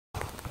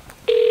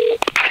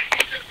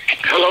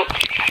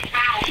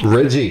Hello?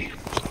 Reggie.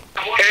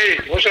 Hey,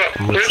 what's up?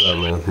 What's up,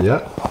 man?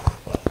 Yeah.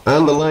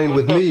 On the line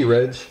with me,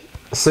 Reg.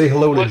 Say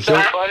hello to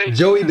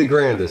Joey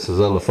DeGrandis is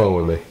on the phone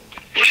with me.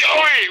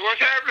 Joey,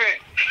 what's happening?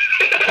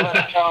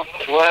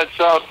 What's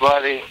up,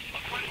 buddy?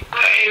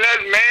 Ain't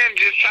nothing, man.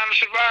 Just trying to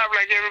survive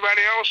like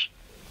everybody else.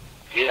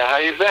 Yeah, how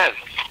you been?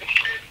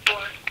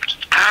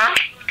 Huh?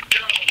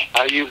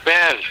 How you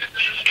been?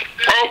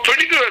 Oh,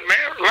 pretty good,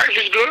 man. Life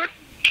is good.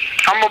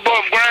 I'm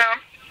above ground.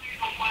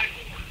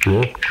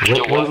 Yeah.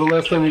 When was the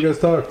last time you guys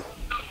talked?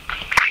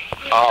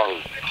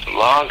 Oh, a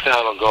long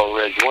time ago,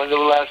 Reggie. When was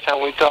the last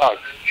time we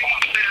talked?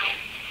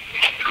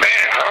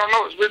 Man, I don't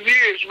know. It's been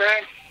years,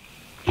 man.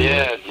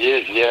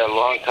 Yeah, a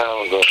long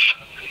time ago.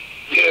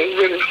 Yeah,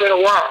 it's been a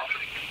while.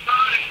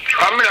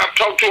 I mean, I've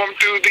talked to him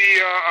through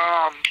the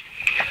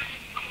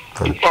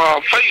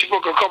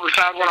Facebook a couple of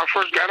times when I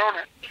first got on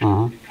it.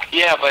 Mm-hmm.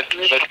 Yeah, but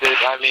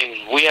I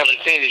mean, we haven't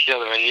seen each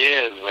other in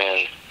years,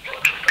 man.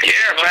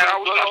 Yeah, man.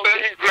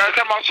 Last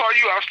time I saw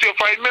you, I was still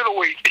fighting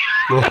middleweight.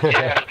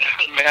 Yeah,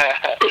 man.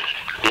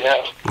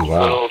 Yeah.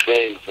 Wow. Good old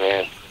days,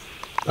 man.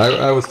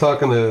 I was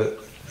talking to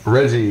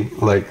Reggie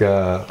like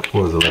what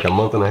was it, like a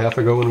month and a half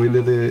ago when we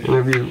did the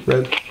interview,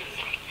 Reg?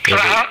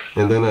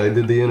 And then I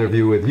did the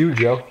interview with you,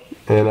 Joe.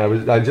 And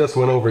I just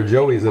went over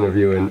Joey's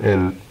interview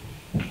and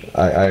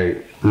I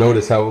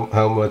noticed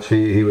how much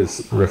he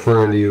was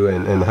referring to you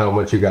and how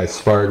much you guys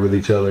sparred with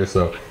each other.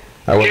 So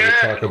I wanted to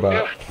talk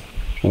about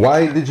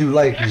why did you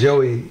like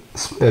Joey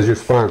as your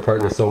sparring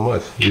partner so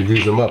much? You'd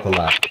use him up a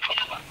lot.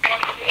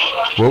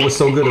 What was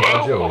so good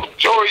about Joey?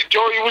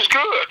 Joey was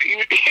good. He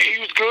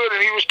was good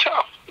and he was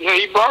tough. You know,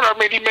 he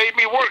made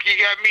me work. He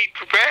got me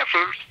prepared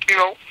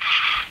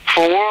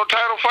for world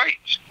title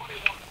fights.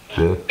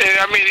 Yeah. And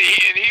I mean,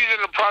 he's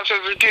in the process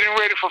of getting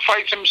ready for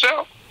fights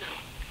himself.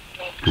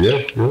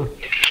 Yeah.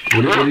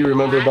 What do you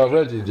remember about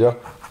Reggie, Joe?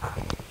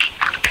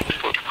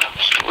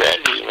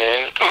 Reggie,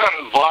 man,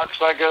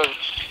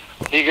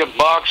 he could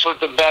box with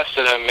the best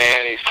of them,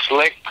 man. He's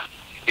slick.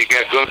 He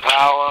got good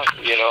power,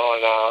 you know,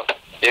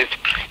 and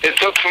it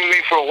took for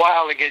me for a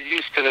while to get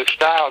used to the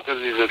style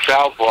because he's a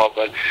southpaw,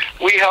 but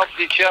we helped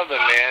each other,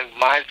 man.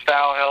 My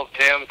style helped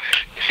him.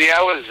 See,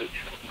 I was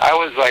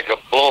like a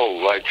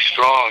bull, like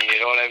strong, you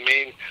know what I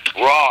mean?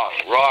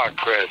 Raw,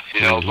 Chris,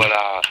 you know, but,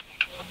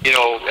 you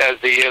know, as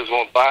the years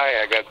went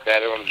by, I got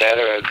better and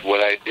better at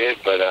what I did,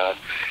 but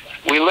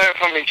we learn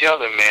from each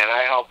other, man.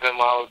 I help him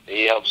out,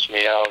 he helps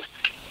me out,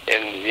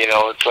 and, you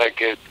know, it's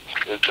like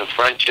it's a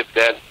friendship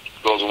that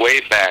goes way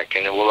back,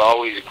 and it will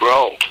always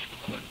grow.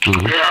 You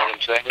know what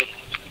I'm saying?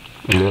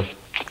 Yeah.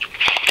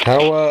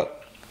 How,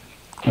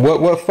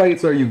 what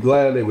fights are you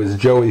glad it was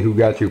Joey who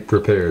got you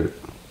prepared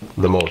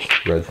the most,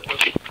 Reg?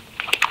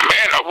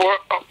 Man,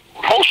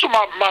 most of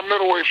my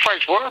middleweight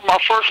fights were my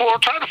first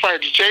world title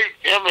fight.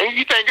 Who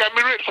you think got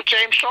me ready for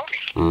James Toney?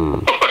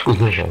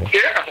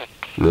 Yeah.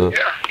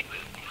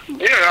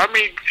 I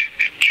mean,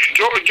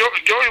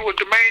 Joey was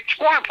the main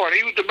sparring partner.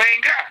 He was the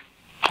main guy.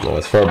 No,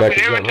 as far back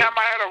as every time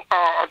I had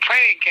a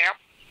training camp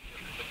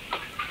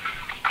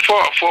for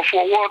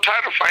a world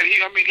title fight,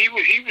 he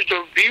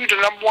was the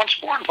number one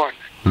sparring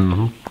partner.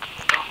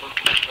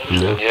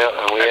 Yeah,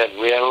 and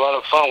we had a lot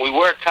of fun. We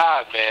worked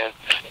hard, man,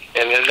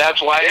 and then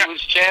that's why he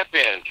was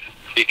champion,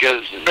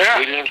 because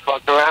we didn't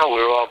fuck around.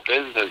 We were all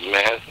business,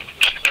 man.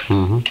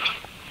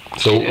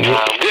 So you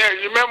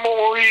remember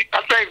when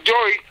I think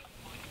Joey,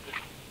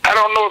 I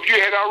don't know if you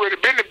had already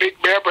been to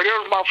Big Bear, but it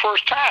was my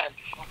first time.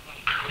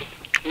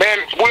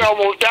 Man, we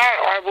almost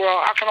died. Well,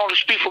 I can only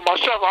speak for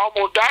myself. I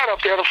almost died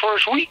up there the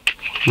first week.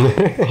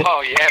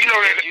 Oh, yeah. You know,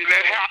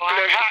 that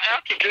high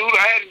altitude,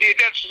 I hadn't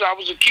did that since I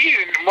was a kid.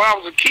 And when I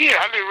was a kid,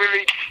 I didn't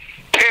really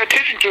pay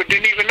attention to it,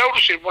 didn't even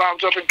notice it when I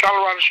was up in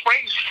Colorado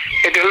Springs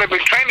at the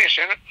Olympic Training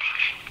Center.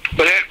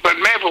 But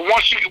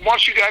once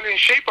you got in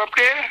shape up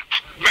there,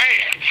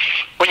 man,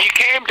 when you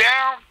came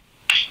down,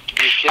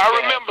 I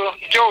remember,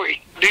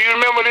 Joey, do you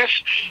remember this?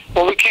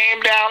 When we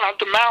came down out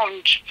the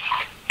mountains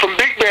from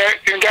Big Bear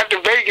and got to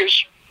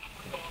Vegas,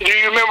 do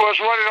you remember us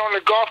running on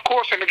the golf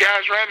course and the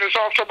guys ran us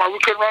off talking about we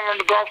couldn't run on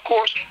the golf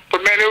course?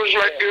 But man, it was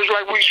like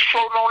we was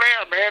floating on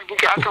air, man.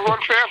 I could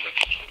run forever.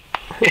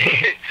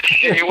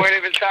 And you weren't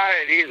even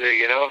tired either,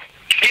 you know?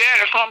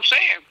 Yeah, that's what I'm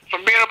saying.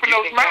 From being up in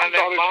those mountains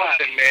all the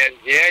time. Man.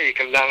 Yeah, you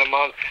come down the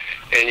mountain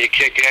and you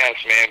kick ass,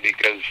 man,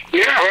 because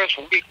the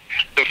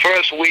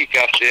first week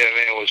up there,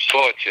 man, was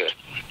torture.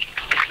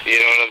 You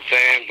know what I'm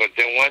saying? But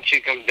then once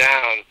you come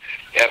down,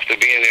 after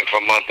being there for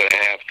a month and a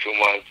half, 2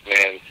 months,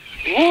 man,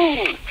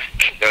 woo!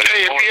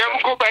 Hey, if you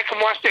ever go back and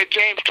watch that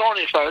James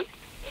Toney fight,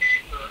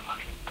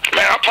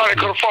 man, I probably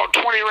could have fought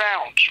 20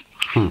 rounds.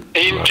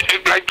 And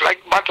like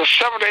about the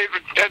 7th,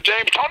 8th, that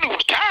James Toney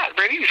was tired,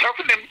 man. He was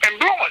huffing and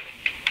blowing.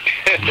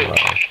 Wow.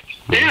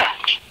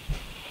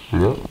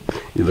 Yeah.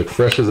 You look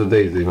fresh as a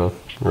daisy, huh,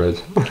 Reg?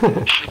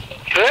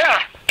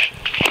 Yeah.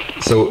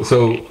 So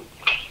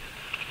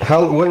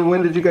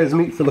when did you guys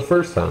meet for the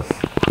first time?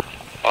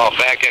 Oh,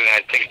 back in,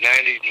 I think,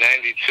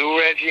 92,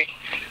 Reggie?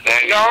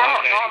 No.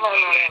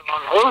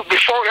 It was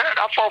before that.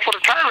 I fought for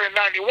the title in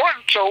 '91.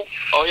 So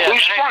we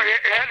spun.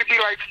 It had to be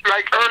like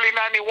early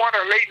 '91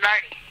 or late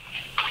 '90.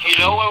 You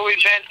know where we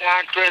met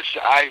now, Chris?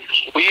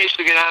 We used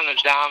to get on the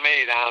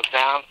Dame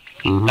downtown.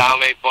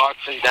 Dame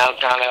boxing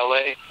downtown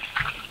LA.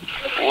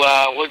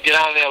 Well, we'd get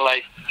on there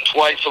like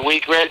twice a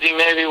week, Reggie,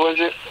 maybe, was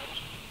it?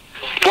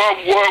 Well,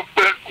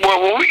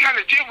 when we got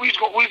a gym, we was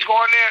going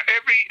there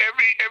every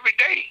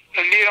day,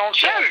 and then on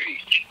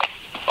Saturdays.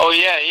 Oh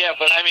yeah,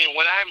 but I mean,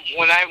 when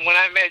I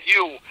met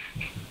you,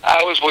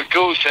 I was with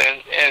Goose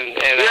and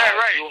yeah,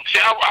 right. See,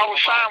 I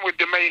was signed with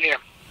Dominion.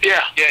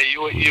 Yeah. Yeah,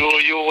 you were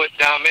with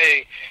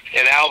Dame,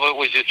 and Albert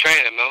was your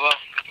trainer, remember?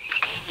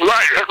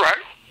 Right, that's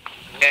right.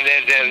 And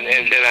then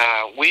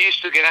we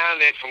used to get on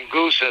there from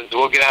Goosens.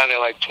 We'll get on there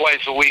like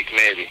twice a week,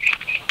 maybe.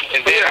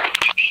 And then,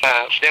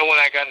 then when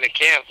I got in the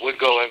camp, we'd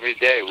go every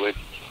day. We'd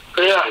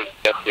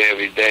get there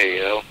every day,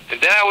 you know. And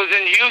then I was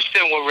in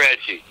Houston with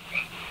Reggie.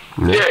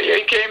 Yeah,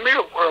 he came here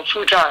a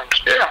few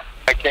times. Yeah.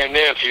 I came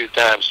there a few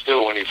times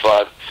too when he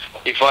fought.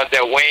 He fought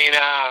that Wayne,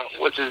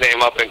 what's his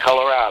name, up in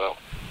Colorado.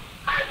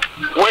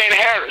 Wayne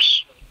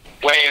Harris.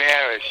 Wayne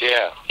Harris,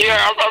 yeah.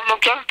 Yeah, I'm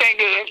trying to think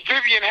of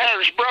Vivian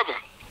Harris' brother.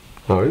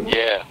 Oh,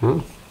 yeah.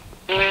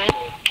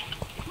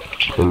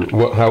 And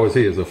how was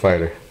he as a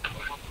fighter?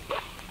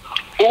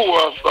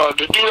 The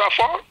dude I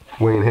fought?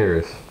 Wayne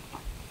Harris.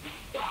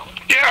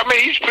 Yeah, I mean,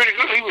 he's pretty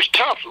good. He was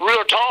tough,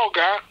 real tall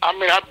guy. I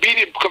mean, I beat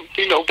him,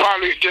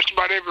 probably just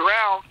about every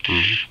round.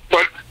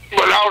 But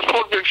I was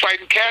supposed to be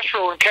fighting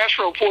Castro, and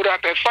Castro pulled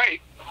out that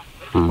fight.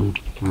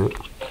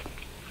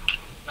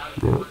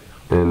 Yeah.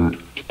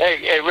 And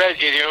hey,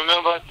 Reggie, do you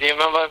remember?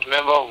 Remember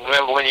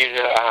when you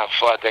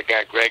fought that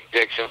guy Greg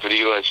Dixon for the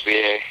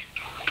USBA?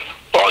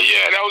 Oh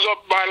yeah, that was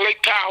up by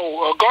Lake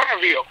Tahoe,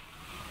 Garnerville.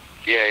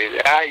 Yeah,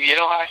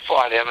 I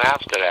fought him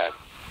after that.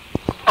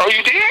 Oh,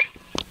 you did?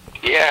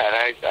 Yeah, and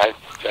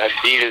I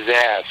beat his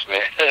ass,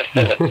 man.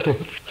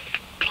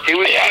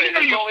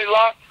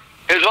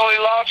 His only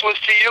loss was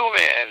to you,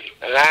 man,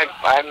 and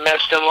I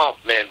messed him up,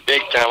 man,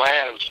 big time. I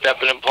had him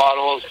stepping in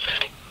potholes.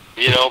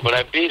 But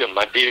I beat him.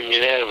 I beat him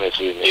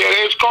unanimously. Man. Yeah,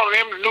 they was calling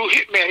him the new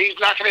hitman. He's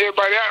knocking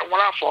everybody out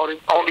when I fought him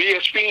on the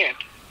ESPN.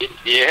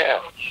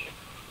 Yeah.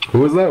 Who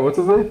was that? What's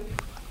his name?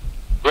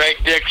 Greg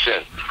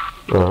Dixon.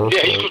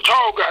 Yeah, he's a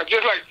tall guy,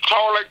 just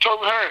tall like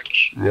Toby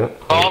Hearns.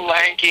 Yep. Tall,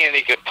 lanky, and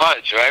he could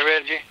punch, right,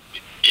 Reggie?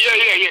 Yeah.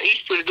 He's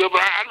pretty good,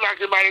 but I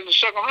knocked him out in the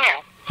second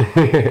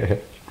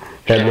round.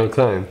 Had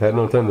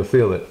no time to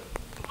feel it.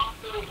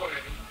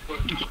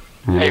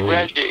 Hey,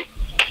 Reggie.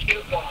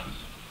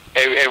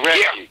 Hey,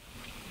 Reggie.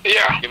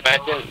 Yeah.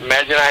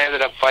 Imagine I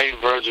ended up fighting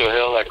Virgil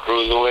Hill at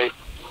cruiserweight.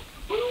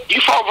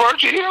 You fought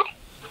Virgil Hill?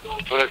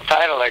 For the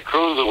title at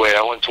cruiserweight.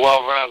 I won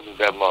 12 rounds with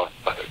that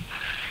motherfucker.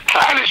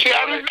 I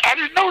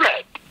didn't know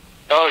that.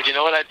 Oh, you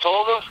know what I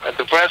told him at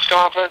the press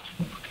conference?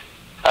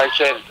 I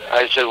said,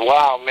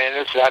 wow, man,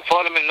 I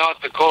fought him in North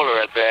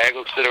Dakota at the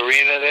Eggleston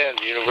Arena there at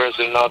the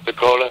University of North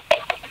Dakota.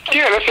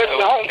 Yeah, that's in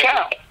the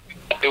hometown.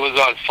 It was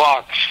on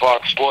Fox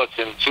Sports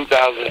in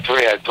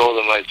 2003. I told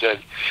him, I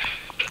said,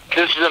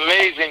 this is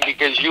amazing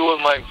because you were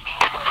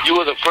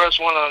the first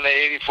one on the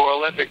 '84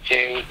 Olympic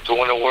team to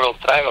win a world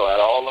title out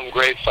of all them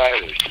great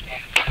fighters.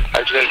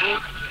 I said,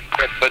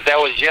 but that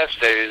was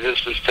yesterday.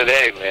 This is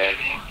today, man.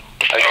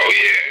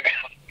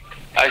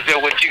 I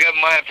said, what you got in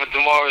mind for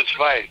tomorrow's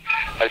fight?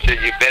 I said,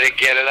 you better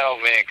get it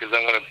out, man, because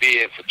I'm going to be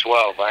here for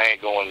 12. I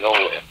ain't going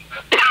nowhere.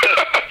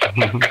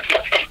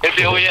 And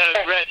then we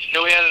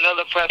had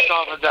another press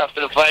conference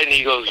after the fight, and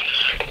he goes,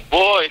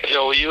 boy,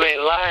 Joe, you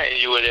ain't lying.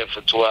 You were there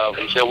for 12.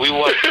 He said, we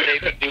watched the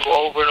tape do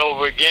over and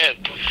over again,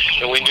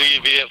 and we knew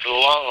you'd be there for the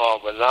long haul,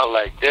 but not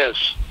like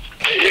this.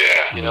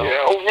 Yeah,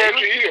 over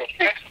here.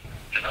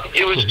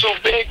 He was too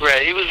big,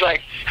 Ray. He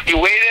weighed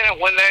in at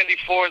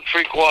 194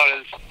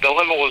 3/4. The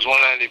limit was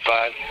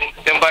 195.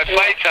 Then by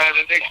fight time,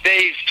 the next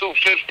day, he's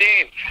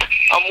 215.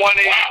 I'm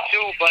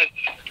 182, but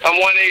I'm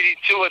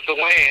 182 at the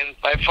weigh-in.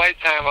 By fight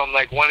time, I'm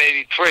like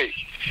 183,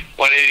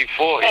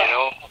 184,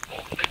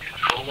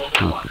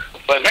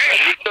 But man,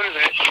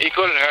 he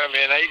couldn't hurt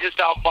me, and he just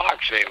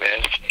outboxed me,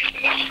 man.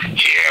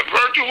 Yeah,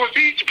 Virgil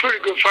he's a pretty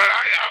good fighter.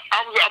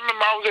 I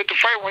remember I was at the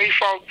fight when he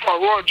fought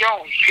Roy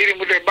Jones. Hit him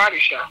with that body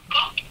shot.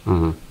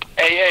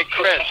 Hey,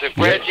 Chris, if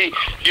Reggie,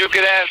 you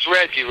could ask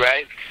Reggie,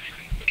 right?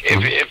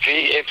 If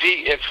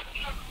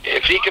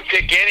he could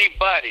pick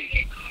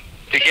anybody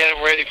to get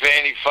him ready for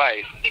any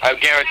fight, I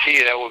guarantee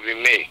you that would be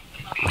me.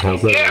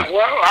 Yeah,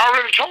 well, I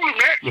already told him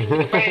that. He's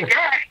the main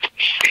guy.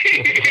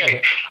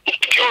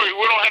 Joey,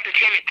 we don't have to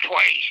tell him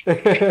twice.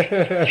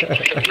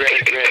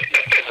 Great.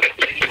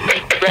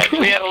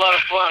 We had a lot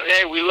of fun.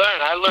 Hey,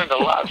 I learned a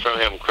lot from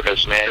him,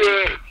 Chris, man.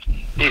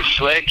 He's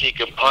slick. He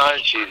can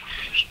punch.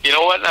 You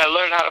know what? And I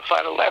learned how to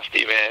fight a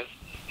lefty, man.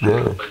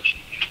 Yeah.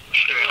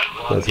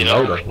 That's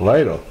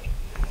vital.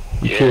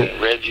 Yeah,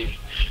 Reggie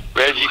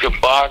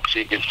could box.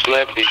 He could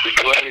flip. He could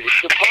do everything. He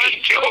could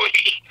punch.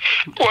 Joey,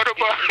 what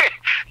about?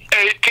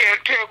 Hey,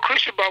 tell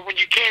Chris about when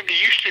you came to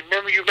Houston.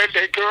 Remember you met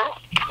that girl?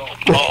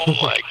 Oh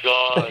my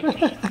God.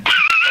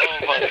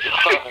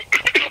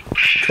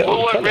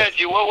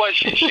 Reggie? What was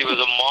she? She was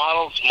a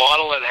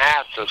model in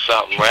hats or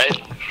something, right?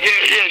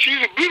 Yeah,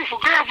 she's a beautiful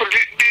girl, but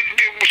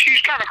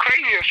she's kind of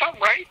crazy or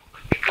something, right?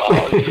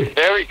 Oh, she's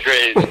very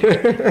crazy.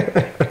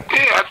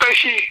 Yeah, I think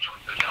she...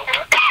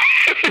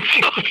 I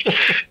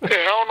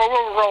don't know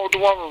what was wrong with the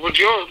woman, but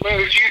yours, man,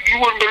 you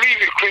wouldn't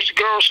believe it, Chris. The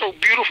girl's so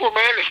beautiful,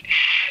 man,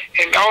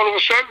 and all of a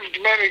sudden,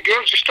 man, the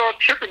girl just started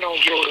tripping on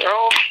Joey. I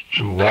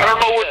don't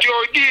know what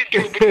Joey did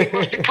to her, but he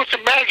must have put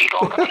some magic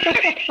on her.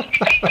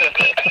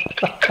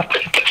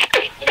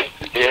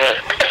 Yeah.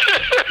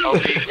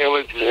 It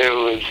was.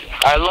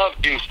 I love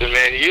Houston,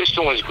 man.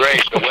 Houston was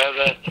great. The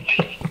weather,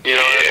 you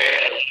know.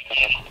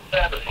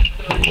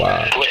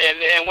 Wow.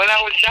 And when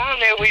I was down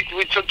there, we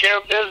took care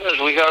of business.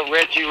 We got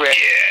Reggie ready.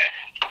 Yeah.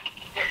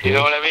 You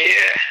know what I mean?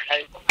 Yeah.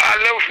 I'll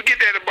never forget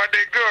that about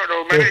that girl,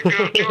 though, man. That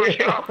girl, Joey,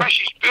 man,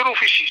 she's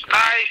beautiful, she's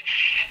nice.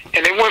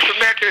 And they went from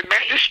that to, man,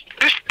 this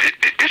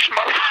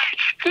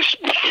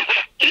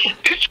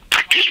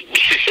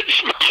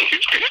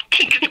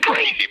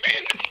crazy,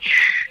 man.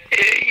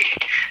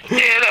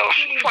 Yeah, that was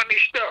some funny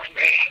stuff,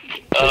 man.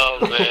 Oh,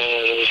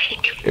 man.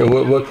 And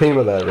what came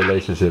of that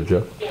relationship,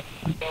 Joe?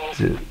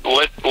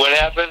 What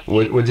happened?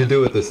 What'd you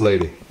do with this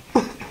lady?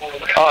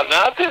 Oh,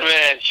 nothing,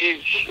 man.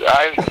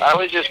 I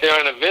was just there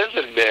on a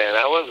visit, man.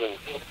 I wasn't,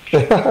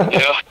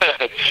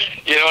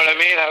 you know what I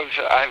mean?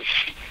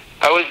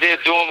 I was there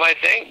doing my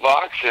thing,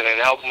 boxing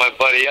and helping my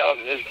buddy out,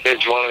 and this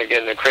bitch wanted to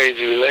get in a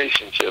crazy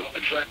relationship.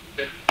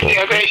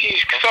 Yeah, man,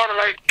 she's kind of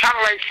like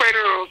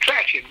fatal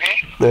attraction, man.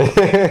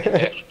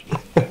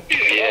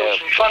 Yeah.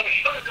 Fun.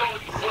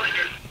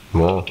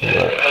 Wow.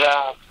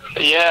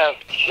 Yeah,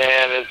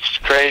 man, it's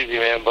crazy,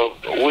 man. But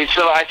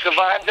I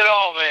survived it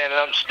all, man, and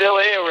I'm still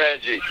here,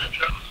 Reggie.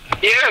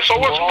 Yeah. So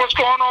what's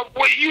going on?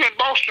 Boy, you in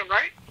Boston,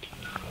 right?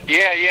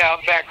 Yeah.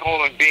 I'm back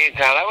home in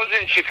Beantown. I was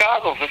in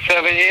Chicago for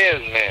 7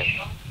 years, man.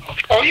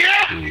 Oh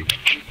yeah.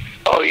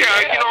 Oh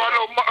yeah. You know,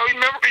 I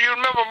know. You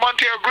remember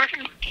Montel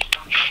Griffin?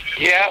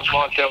 Yeah,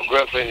 Montel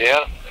Griffin.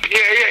 Yeah.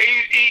 Yeah.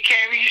 He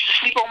came. He used to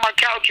sleep on my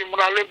couch, and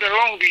when I lived in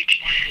Long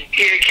Beach,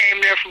 he came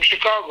there from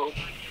Chicago.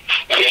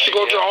 I used to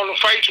go to all the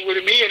fights with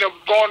him. He ended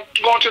up going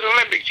to the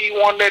Olympics. He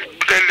won that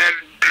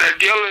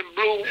yellow and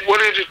blue, what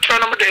is it,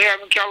 tournament they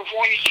have in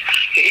California.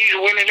 He's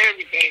winning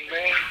everything,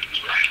 man.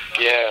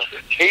 Yeah.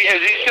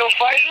 Is he still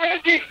fighting,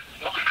 Reggie?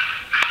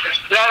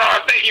 No, I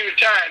think he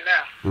retired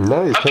now.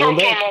 No, he's I coming talked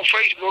to back. him on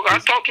Facebook. I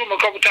talked to him a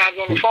couple times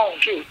on the phone,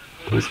 too.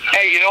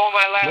 Hey, you know what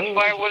my last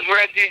fight was,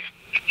 Reggie?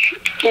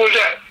 Who was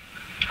that?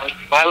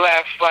 My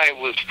last fight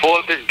was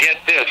get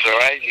this, all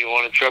right? You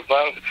want to trip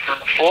out?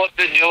 4th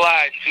of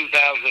July,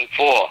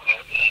 2004.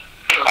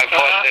 I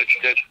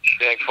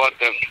fought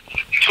the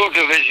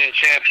two-division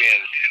champion,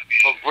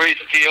 Fabrice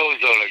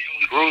Diozo,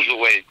 the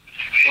cruiserweight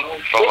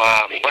from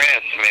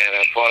France, man.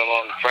 I fought him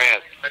out in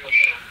France.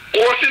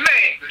 What's his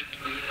name?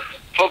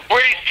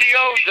 Fabrice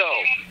Diozo.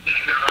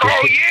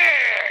 Oh,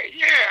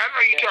 yeah. I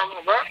know you're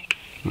talking about.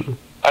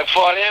 I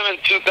fought him in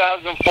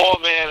 2004,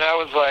 man. I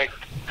was like,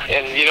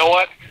 and you know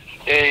what?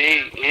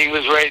 He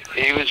was right.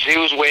 He was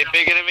way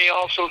bigger than me,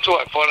 also too.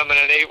 I fought him in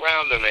an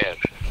 8-rounder, man.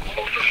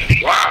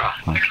 Wow.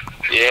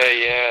 Yeah,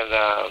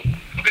 and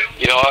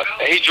you know,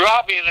 he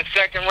dropped me in the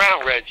 2nd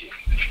round, Reggie.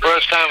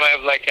 First time I've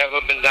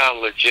ever been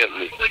down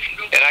legitly,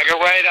 and I got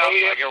right up.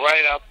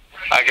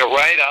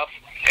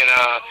 And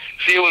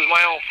see, it was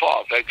my own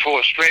fault. I threw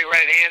a straight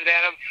right hand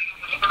at him,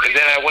 and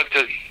then I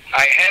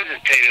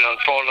hesitated on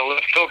throwing the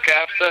left hook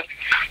after,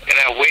 and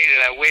I waited.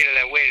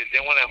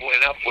 Then when I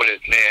went up with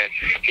it, man,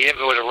 he hit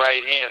me with a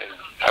right hand, and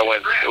it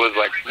was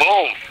like,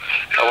 boom.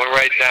 I went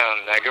right down,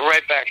 and I got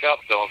right back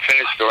up, though, and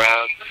finished the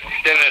round.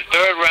 Then in the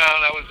 3rd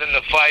round, I was in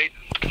the fight.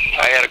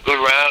 I had a good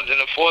round. In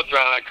the 4th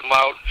round, I come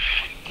out,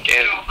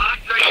 and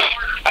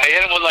I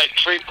hit him with like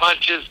 3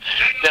 punches.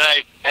 Then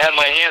I had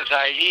my hands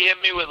high. He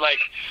hit me with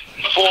like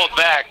 4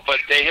 back,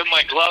 but they hit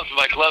my gloves.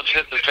 My gloves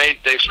hit the face.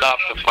 They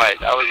stopped the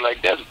fight. I was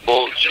like, that's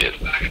bullshit.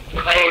 Oh,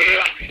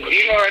 yeah.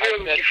 You know what it is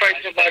when you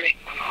fight somebody.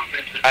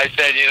 I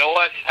said, you know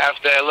what?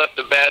 After I left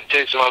the bad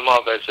taste in my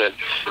mouth, I said,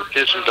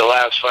 this is the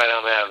last fight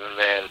I'm having,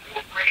 man.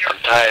 I'm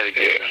tired of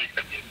getting.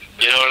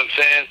 You know what I'm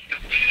saying?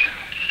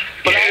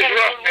 But I had a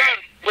good run,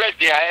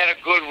 Reggie. I had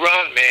a good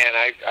run,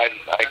 man.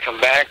 I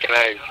come back and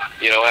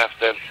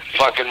after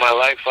fucking my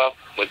life up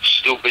with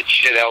stupid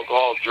shit,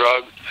 alcohol,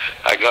 drugs,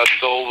 I got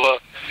sober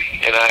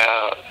and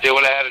I did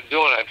what I had to do,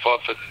 and I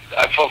fought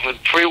for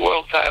 3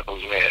 world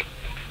titles, man.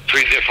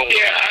 3 different ones.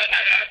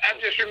 Yeah, I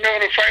just remember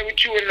the fight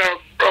with you and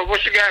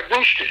what's the guy,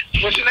 Brewster?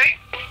 What's his name?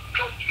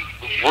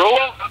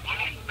 Brewer?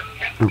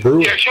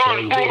 Yeah,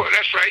 Charles Brewer,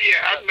 that's right,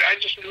 yeah. I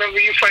just remember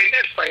you fighting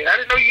that fight. I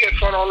didn't know you had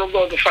fought all those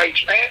other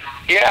fights, man.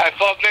 Yeah, I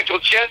fought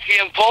Michalczewski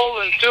in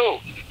Poland, too.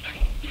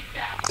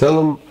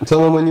 Tell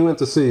him when you went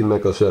to see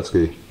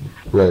Michalczewski.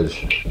 Reg?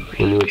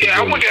 Yeah,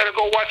 I went there to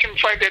go watch him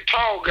fight that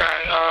tall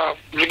guy.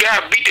 The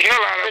guy beat the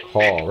hell out of him.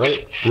 Hall,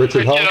 right?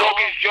 Richard Hall? Broke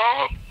his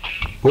jaw.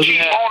 He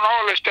on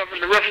all that stuff,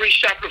 and the referee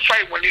stopped the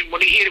fight when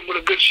he hit him with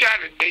a good shot.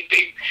 And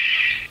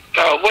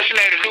what's his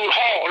name? The dude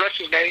Hall, that's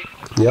his name.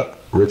 Yep,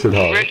 Richard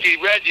Hall. Reggie,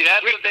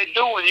 that's what they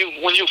do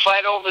when you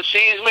fight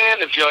overseas,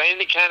 man. If you're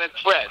any kind of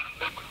threat,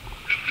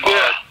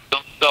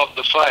 don't stop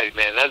the fight,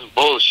 man. That's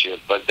bullshit,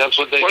 but that's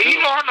what they do. Well,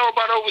 you know, I know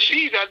about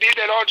overseas. I did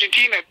that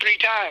Argentina 3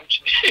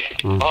 times.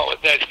 Oh,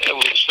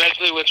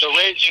 especially with the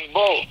Raging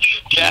Bull,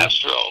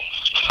 Castro.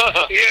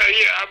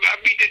 Yeah. I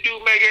beat the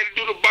dude, man. Had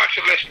to do the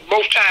boxing lesson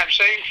both times,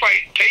 same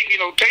fight.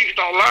 Tapes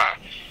don't lie.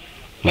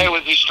 Hey,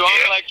 was he strong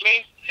like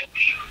me?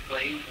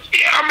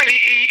 Yeah, I mean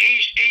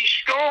he's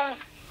strong,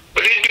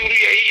 but this dude,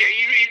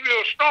 he's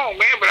real strong,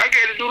 man. But I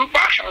got to do the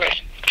boxing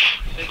lesson.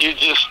 You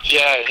just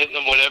hitting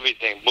them with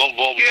everything, boom,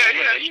 boom. Yeah.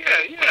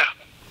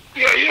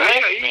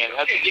 Man,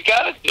 that's what you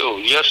gotta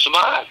do. You're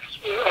smart.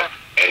 Yeah.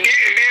 And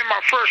then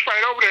my first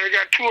fight over there, I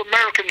got 2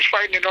 Americans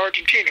fighting in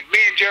Argentina, me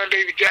and John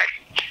David Jackson.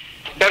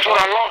 That's when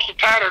I lost the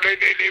title. They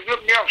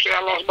ripped me off, said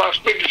I lost by a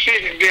split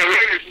decision. Then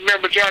later,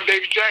 remember John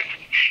David Jackson?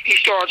 He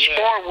started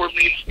sparring with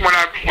me when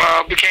I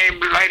became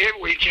light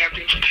heavyweight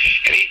champion.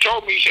 And he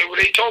told me, all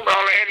I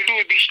had to do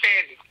was be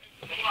standing.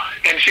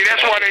 And see,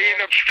 that's why they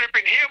ended up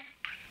stripping him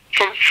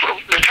from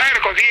the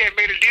title, because he had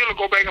made a deal to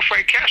go back and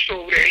fight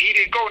Castro over there. He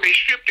didn't go, and they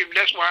stripped him.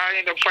 That's why I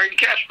ended up fighting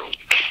Castro.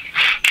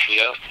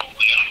 Yeah.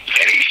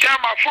 And each time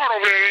I fought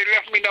over there, they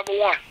left me number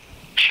 1.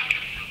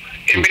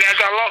 I mean,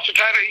 after I lost the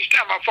title, each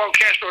time I fought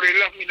Castro, they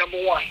left me number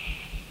 1.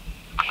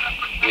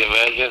 You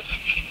imagine?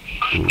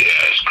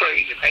 Yeah, it's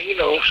crazy, man. You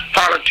know, it's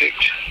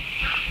politics.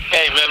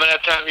 Hey, remember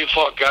that time you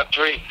fought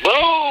Guthrie?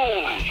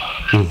 Boom!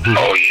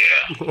 Oh,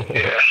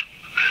 yeah.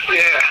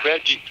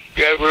 Reggie.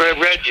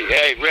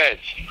 Hey, Reg.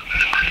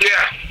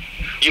 Yeah.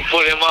 You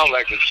put him out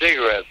like a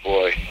cigarette,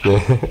 boy.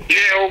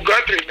 Yeah, old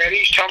Guthrie, man.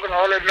 He's talking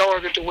all that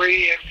noise at the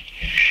way in.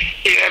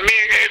 Yeah, and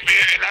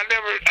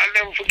I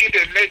never forget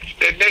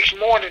that next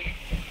morning,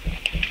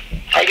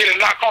 I get a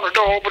knock on the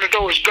door, open the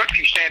door, it's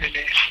Guthrie standing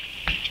there.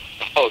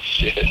 Oh,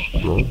 shit. Yeah,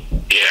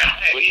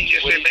 and he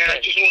just said, man, I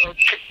just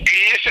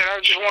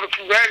want to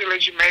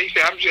congratulate you, man. He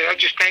said, I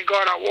just thank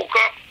God I woke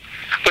up.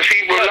 But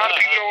see, a lot of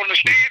people don't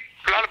understand.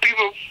 A lot of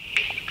people,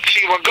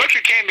 see, when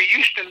Guthrie came to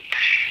Houston,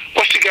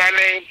 what's the guy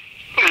named?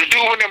 The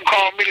dude with them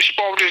called me to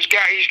spar with this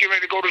guy. He's getting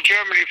ready to go to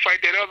Germany to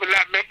fight that other,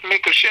 not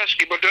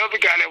Mikushevsky, but the other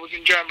guy that was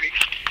in Germany.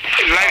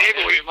 Light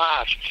heavyweight.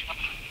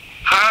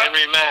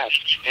 Henry Mask.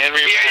 Yeah,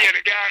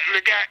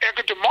 the guy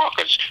Ekert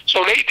Marcus.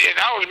 So they did.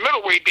 I was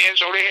middleweight then,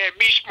 so they had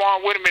me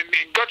sparring with him,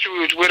 and Guthrie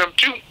was with him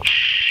too.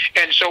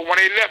 And so when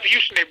they left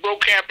Houston, they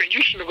broke camp in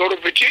Houston to go to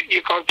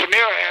Virginia because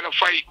Pernell had a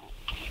fight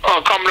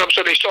coming up,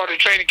 so they started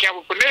training camp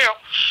with Pernell.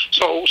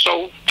 So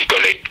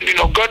because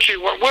Guthrie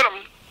went with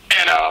him,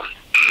 and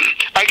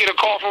I get a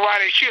call from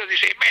Rodney Shields. They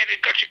say, man,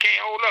 this Guthrie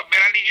can't hold up, man.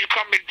 I need you to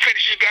come and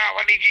finish this guy.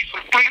 I need you for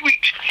 3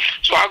 weeks.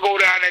 So I go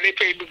down there. They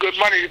paid me good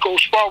money to go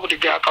spar with the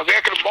guy because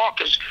Ekert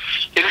Marcus,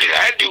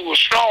 that dude was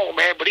strong,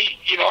 man. But he,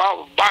 I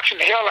was boxing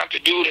the hell out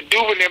the dude and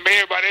doing them.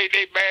 Everybody,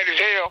 they mad as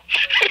hell.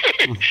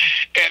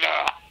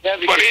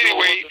 But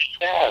anyway,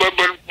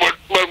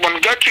 but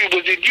when Guthrie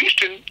was in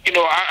Houston,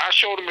 I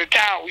showed him the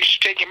town. We used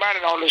to take him out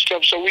and all this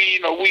stuff. So we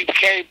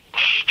became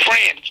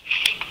friends,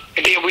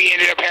 and then we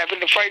ended up having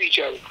to fight each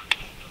other.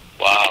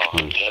 Wow.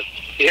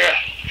 Yeah.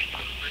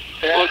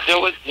 Well, that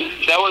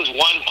was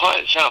one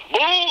punch, huh?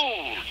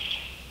 Boom!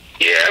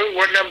 Yeah, it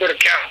wasn't nothing but a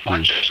counter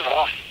punch.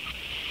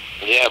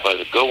 Yeah, but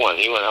a good one.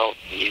 He went out.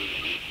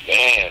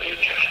 Man.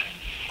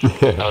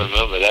 I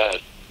remember that.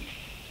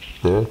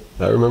 Yeah,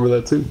 I remember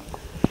that too.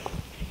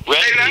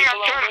 Hey,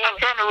 I'm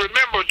trying to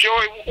remember,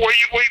 Joey.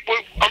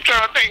 I'm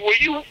trying to think. Were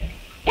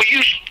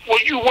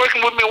you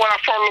working with me when I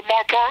fought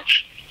Lamar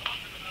Parks?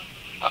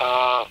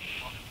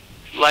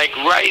 Like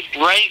right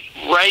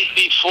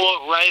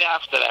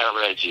after that,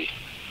 Reggie.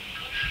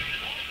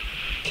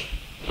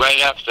 Right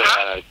after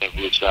that, I think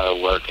we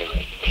started working. No.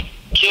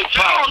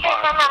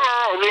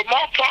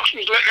 Lamar Parks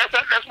was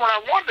that's when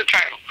I won the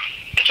title.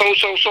 So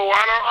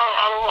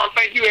I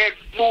think you had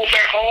moved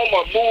back home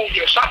or moved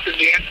or something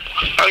then.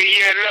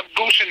 You had left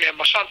Goose in them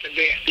or something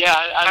then. Yeah,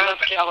 I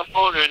left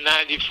California in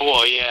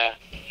 '94. Yeah.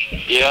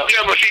 Yeah,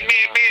 but see,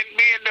 me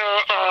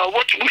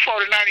and we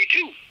fought in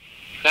 '92.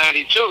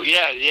 '92.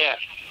 Yeah.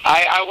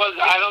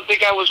 I don't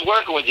think I was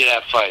working with you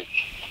that fight.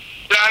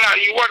 No,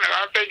 you wasn't.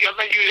 I think you was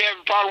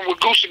having a problem with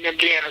Goose in them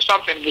then, or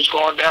something was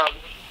going down.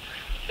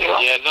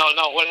 Yeah,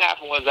 no. What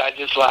happened was I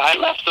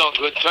left on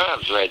good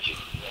terms, Reggie.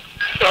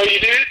 Oh, you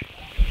did?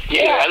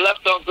 Yeah, I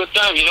left on good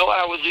terms. You know what?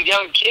 I was a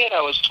young kid.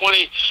 I was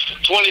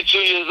 22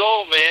 years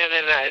old, man,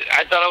 and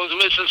I thought I was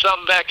missing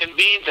something back in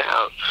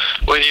Beantown.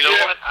 When you know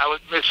what? I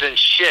was missing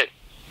shit.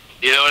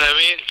 You know what I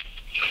mean?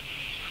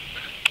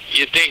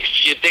 You think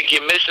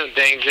you're missing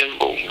things, and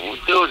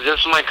dude, this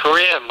is my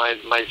career,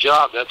 my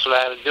job. That's what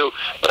I had to do.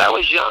 But I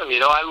was young,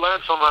 I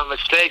learned from my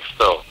mistakes,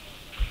 though.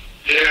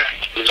 Yeah.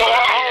 So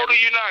how old are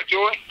you now,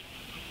 Joey?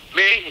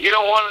 Me? You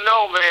don't want to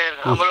know, man.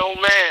 I'm an old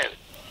man.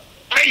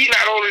 Hey, you're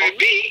not older than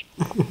me.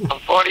 I'm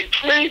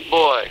 43,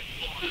 boy.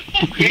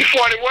 You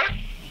 40 what?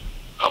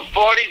 I'm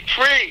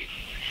 43.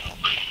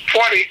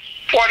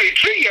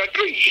 43 or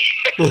 3.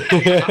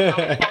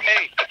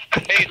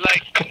 hey,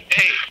 like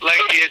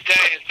the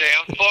Italians say,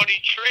 I'm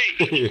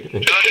 43.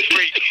 Not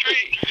 33.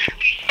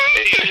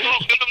 Hey, you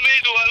looking at me?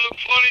 Do I look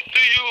funny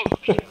to you?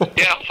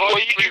 Yeah, I'm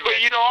 43. Well,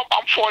 you know,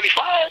 I'm 45.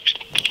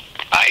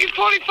 Are you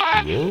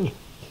 45? Yeah.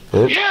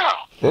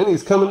 Yeah. And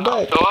he's coming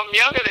back. So I'm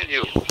younger than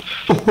you.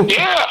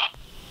 Yeah.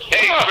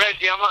 Hey, Yeah.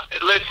 Reggie,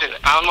 listen,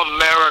 I'm a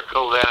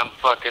miracle that I'm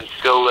fucking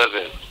still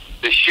living.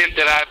 The shit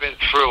that I've been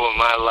through in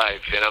my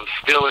life, and I'm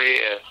still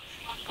here,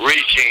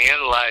 reaching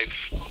in life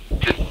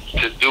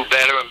to do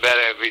better and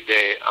better every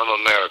day. I'm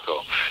a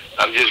miracle.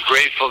 I'm just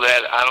grateful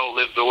that I don't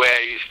live the way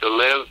I used to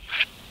live,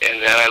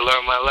 and that I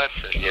learned my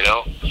lesson, you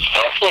know?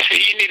 Well,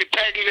 see, you need to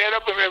package that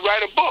up and then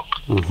write a book.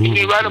 You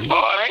need to write a book,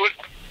 right?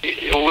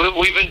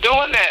 We've been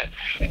doing that.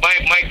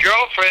 My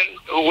girlfriend,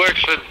 who works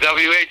for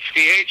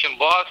WHCH in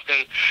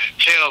Boston,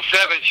 Channel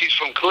 7, she's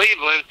from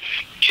Cleveland.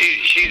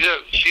 She's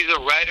a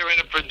writer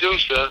and a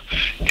producer,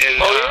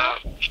 and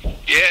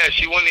yeah,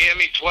 she won the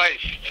Emmy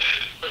twice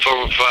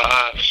for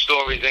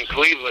stories in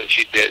Cleveland.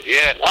 She did,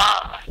 yeah.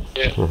 Wow.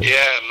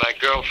 Yeah, my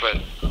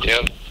girlfriend. Yeah,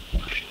 and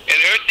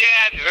her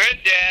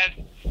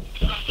dad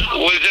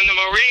was in the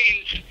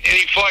Marines, and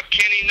he fought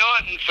Kenny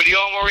Norton for the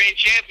All-Marine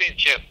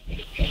Championship.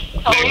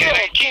 Oh,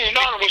 yeah, Kenny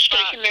Norton was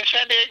stationed in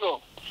San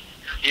Diego.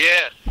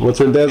 Yeah. What's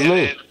her dad's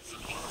name?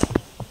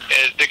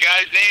 And the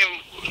guy's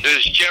name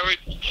is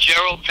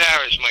Gerald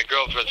Parrish, my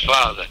girlfriend's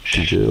father.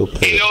 Gerald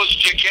Parrish. He knows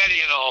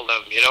Giacchetti and all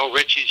them, you know,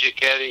 Richie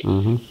Giacchetti,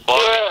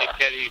 Bobby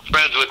Giacchetti,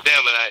 friends with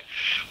them, and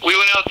we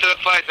went out to the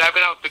fights. I've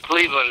been out to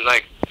Cleveland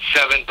like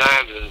 7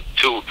 times in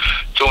two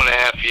and a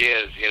half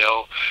years, you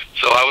know.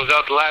 So I was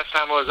out the last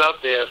time I was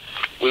out there.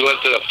 We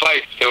went to the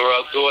fights. They were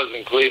outdoors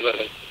in Cleveland,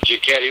 and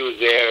Giacchetti was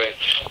there. And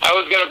I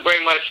was gonna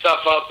bring my stuff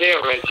out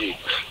there, Reggie.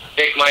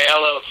 Take my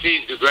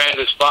LLC,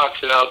 DeGrandis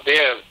Boxing, out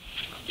there,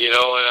 you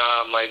know,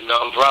 and my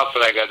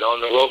nonprofit I got,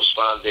 On the Ropes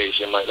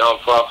Foundation, my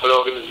nonprofit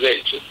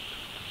organization.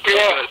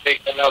 Yeah. I'm gonna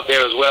take that out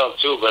there as well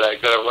too, but I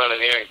gotta run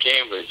it here in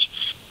Cambridge.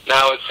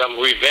 Now I'm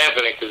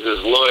revamping it because this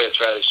lawyer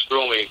tried to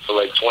screw me for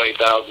like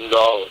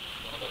 $20,000.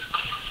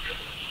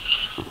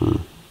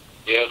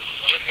 Yeah.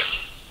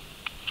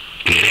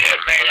 Yeah,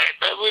 man.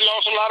 We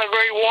lost a lot of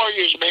great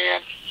warriors,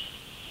 man.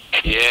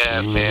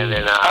 Yeah, man.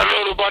 And I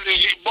know about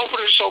this. Both of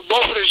the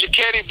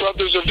Giacchetti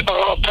brothers have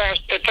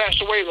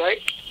passed away,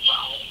 right?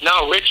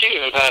 No, Richie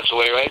didn't pass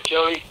away, right,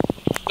 Joey?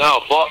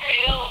 No,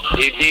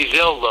 he's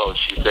ill though.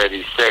 She said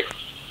he's sick.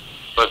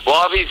 But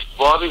Bobby's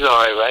all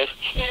right, right?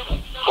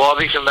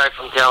 Bobby came back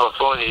from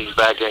California. He's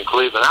back in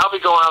Cleveland. When we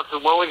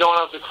going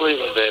out to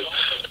Cleveland, babe?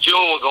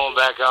 June, we're going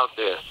back out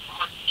there.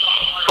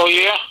 Oh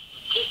yeah.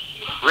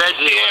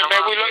 Reggie, yeah,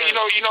 man.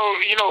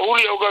 You know,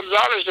 Julio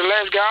Gonzalez, the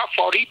last guy I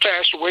fought, he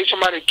passed away.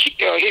 Somebody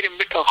hit him,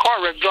 a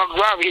car wreck, drunk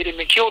driver hit him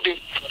and killed him.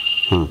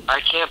 I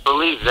can't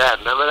believe that.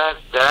 Remember that?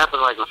 That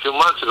happened like a few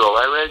months ago,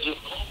 right, Reggie?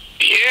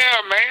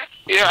 Yeah, man.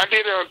 Yeah, I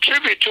did a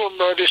tribute to him.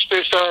 I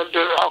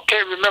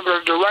can't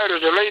remember the writer,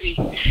 the lady.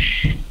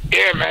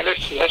 Yeah, man,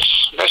 that's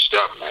messed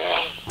up,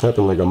 man.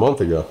 Happened like a month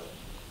ago.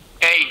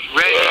 Hey,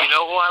 Reggie, you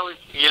know who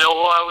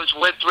I was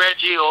with,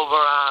 Reggie,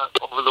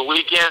 over the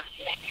weekend?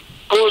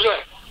 Who was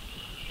that?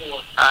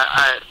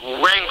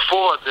 Ring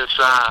 4, this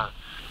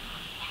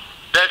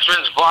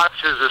Veterans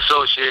Boxers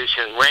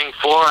Association, Ring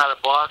 4 out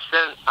of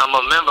Boston. I'm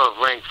a member of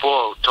Ring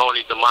 4.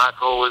 Tony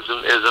DeMarco is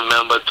a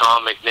member.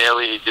 Tom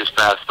McNeely, he just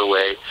passed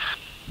away.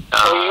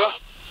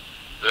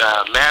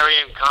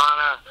 Marion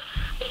Connor.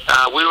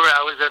 I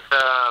was at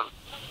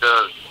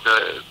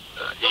the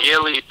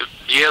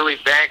yearly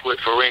banquet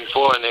for Ring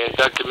 4, and they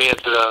inducted me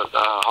into the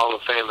Hall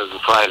of Fame as a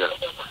fighter.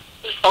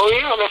 Oh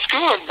yeah, that's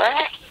good,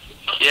 man.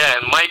 Yeah,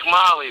 and Mike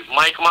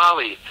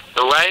Molly,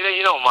 the writer,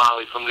 you know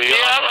Molly from New York.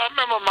 Yeah, I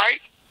remember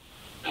Mike.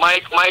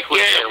 Mike was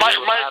there.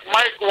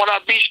 Mike, when I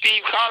beat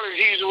Steve Collins,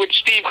 he was with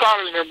Steve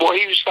Collins, and boy,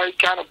 he was like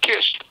kind of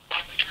pissed.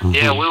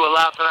 Yeah, we were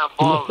laughing our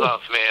balls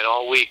off, man,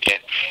 all weekend.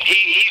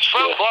 He's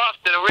from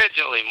Boston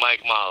originally,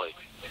 Mike Molly.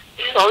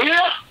 Oh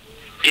yeah.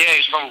 Yeah,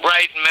 he's from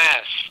Brighton,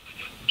 Mass.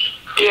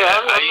 Yeah,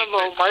 I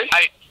remember Mike.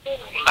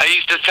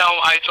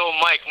 I told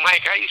Mike,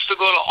 I used to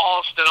go to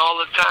Alston all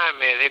the time,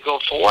 man. They go,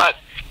 for what?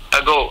 I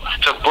go,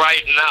 to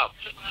brighten up.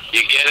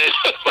 You get it?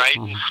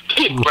 Brighten.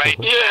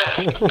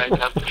 Yeah.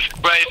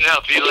 Brighten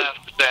up. He laughed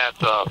his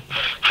ass off.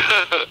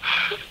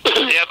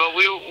 Yeah, but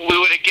we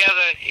were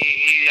together.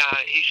 He's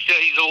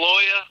a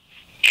lawyer,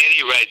 and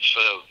he writes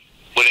for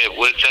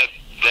what's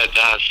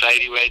that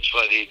site he writes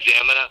for, the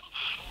Examiner.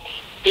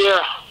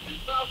 Yeah.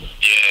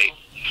 Yeah.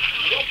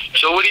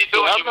 So what are you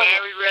doing? You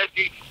married,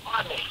 Reggie?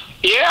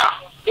 Yeah.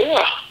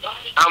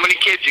 How many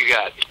kids you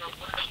got?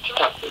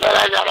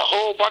 I got a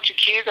whole bunch of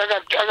kids. I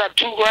got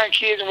 2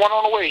 grandkids and 1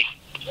 on the way.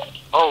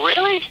 Oh,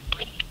 really?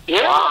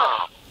 Yeah.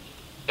 Wow.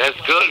 That's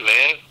good,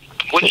 man.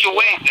 What's your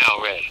weight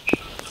now, Red?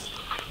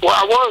 Well,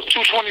 I was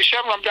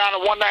 227. I'm down to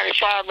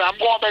 195. Now I'm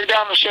going back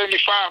down to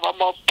 75. I'm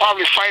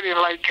probably fighting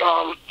like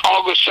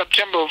August,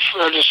 September,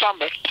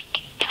 December.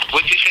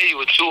 What'd you say? You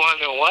were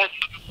 200 and what?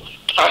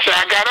 I said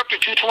I got up to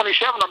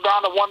 227. I'm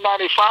down to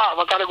 195.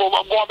 I gotta go.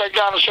 I'm going back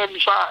down to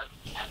 75.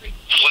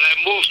 When I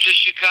moved to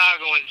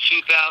Chicago in 2001,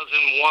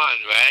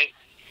 right?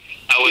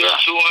 I was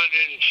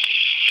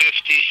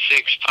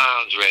 256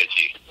 pounds,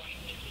 Reggie.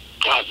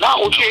 Now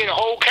would you eat a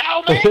whole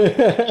cow, man?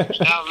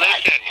 Now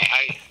listen,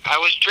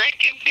 I was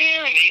drinking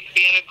beer and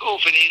being a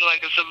goof and eating like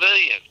a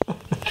civilian.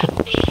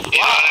 You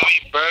know what I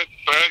mean?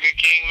 Burger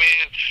King,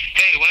 man.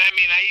 Hey, when I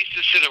mean I used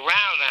to sit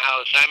around the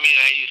house, I mean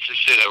I used to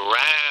sit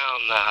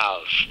around the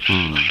house.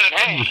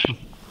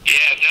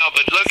 Yeah, no,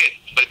 but look at,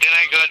 but then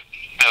I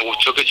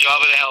took a job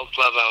at a health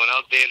club. I went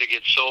out there to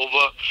get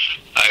sober.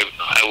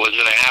 I was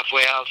in a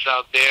halfway house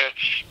out there,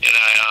 and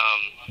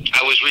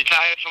I was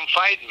retired from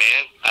fighting,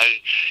 man.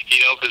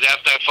 Because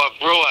after I fought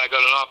Brewer, I got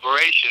an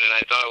operation, and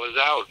I thought I was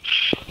out.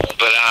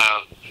 But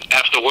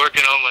after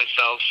working on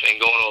myself and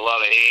going to a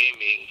lot of AA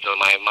meetings, so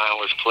my mind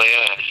was clear.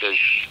 And I said,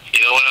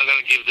 you know what, I'm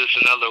going to give this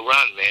another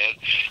run, man.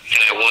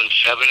 And I won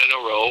 7 in a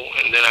row,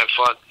 and then I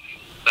fought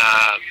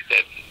that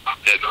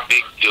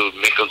big dude,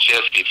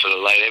 Michalczewski, for the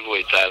light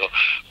heavyweight title.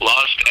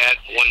 Lost that,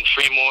 won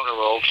 3 more in a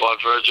row,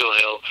 fought Virgil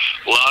Hill.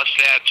 Lost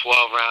that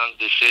 12-round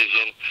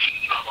decision.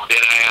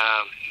 Then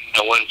I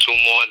won 2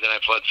 more, and then I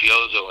fought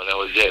Fiozo, and that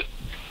was it.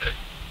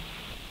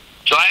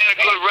 So I had a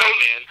good run,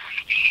 man.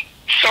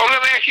 So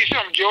let me ask you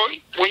something,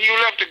 Joey. When you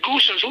left the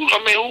Goosens, who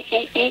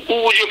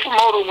was your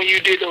promoter when you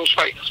did those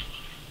fights?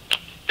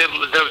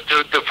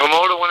 The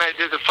promoter when I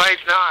did the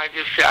fights, no, I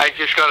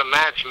just got a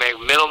match, man.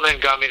 Middleman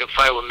got me to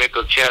fight with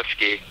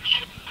Michalczewski.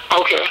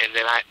 Okay. And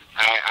then I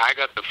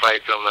got the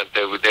fight from them.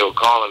 They were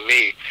calling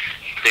me.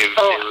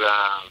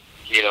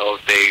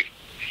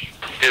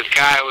 This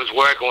guy I was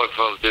working with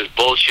from this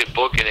bullshit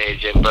booking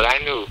agent, but I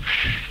knew,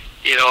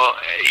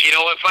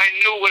 if I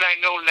knew what I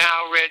know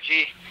now,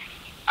 Reggie,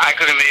 I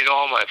could have made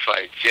all my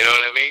fights. You know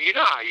what I mean? You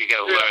know how you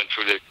got to learn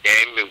through this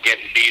game of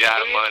getting beat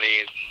out of money,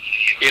 and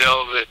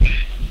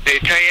they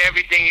tell you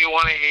everything you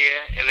want to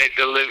hear, and they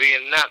deliver you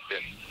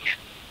nothing.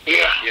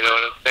 Yeah. You know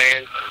what I'm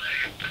saying?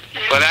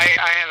 But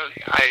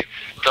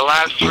the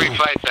last 3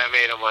 fights I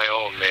made on my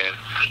own, man.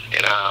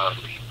 And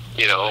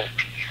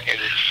and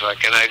it's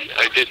fucking,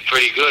 I did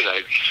pretty good.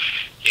 I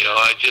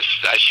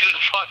shouldn't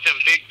have fought them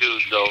big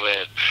dudes though,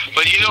 man.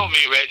 But you know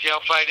me, Reggie,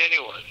 I'll fight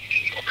anyone.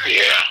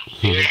 Yeah.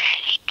 You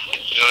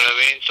know what I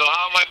mean? So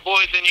how are my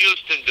boys in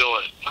Houston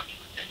doing?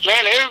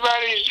 Man,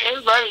 everybody's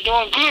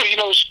doing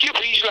good. Skip,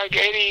 he's like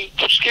 80.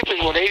 Skip is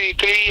what,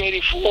 83,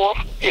 84.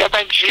 Yeah, I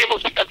think he'll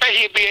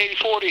be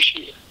 84 this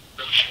year.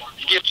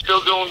 Skip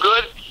still doing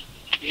good?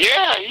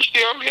 Yeah, he's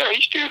still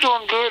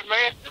doing good,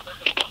 man.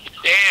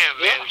 Damn,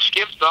 man,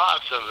 Skip's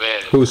awesome,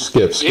 man. Who's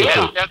Skip?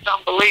 Yeah, that's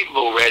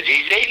unbelievable, Reggie.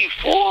 He's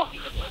 84.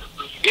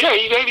 Yeah,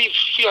 he's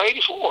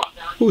 84.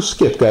 Who's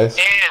Skip, guys?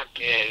 Damn,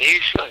 man,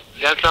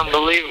 that's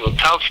unbelievable.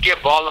 Tell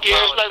Skip all the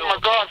Yeah, it's like my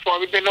godfather.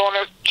 We've been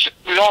knowing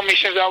me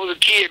since I was a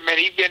kid, man.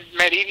 He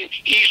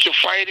used to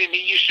fight, and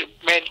he used to,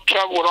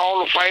 travel with all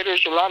the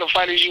fighters, a lot of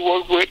fighters he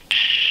worked with.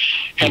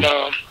 And,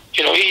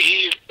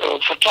 he's a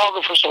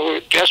photographer, so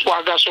that's why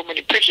I got so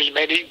many pictures,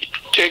 man. He's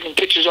taking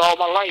pictures all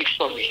my life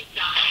for me.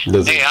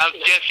 Hey, how's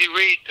Jesse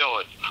Reed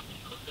doing?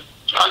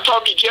 I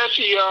talked to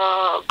Jesse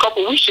a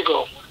couple weeks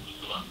ago.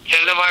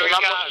 Send him my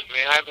regards,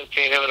 man. I haven't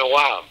seen him in a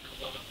while.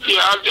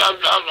 Yeah,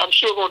 I'm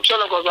sure going to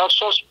tell him because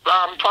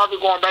I'm probably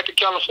going back to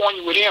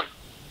California with him.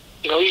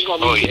 He's going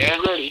to be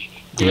ready.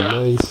 Yeah.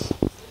 Nice.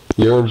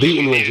 You're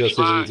unbeaten when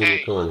Jesse Reed's in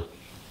the corner.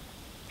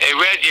 Hey,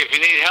 Reggie, if you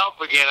need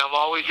help again, I'm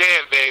always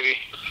there, baby.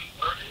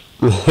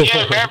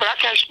 Yeah, man, but I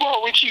can't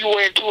spar with you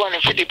weighing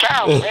 250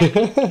 pounds, man.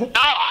 No,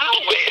 I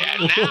don't weigh that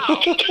now.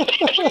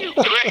 You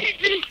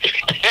crazy?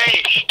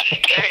 Hey,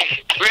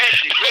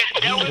 Reggie,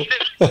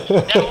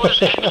 that was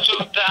in 2000,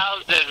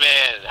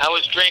 man. I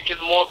was drinking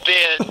more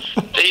beer.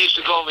 They used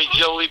to call me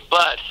Joey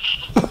Bud.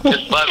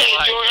 Just Bud Hey,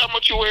 Light. Joey, how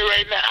much you weigh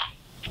right now?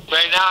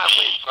 Right now,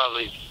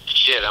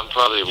 I'm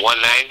probably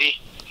 190.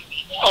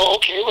 Oh,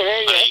 okay. Well,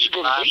 that's a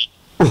good weight.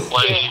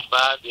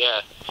 185, yeah.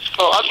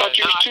 Oh, I thought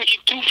you was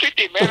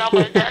 250, man. I'm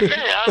like,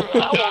 goddamn, I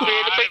won't be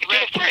able to make it to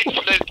the fight.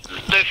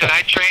 Listen,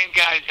 I train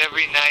guys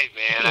every night,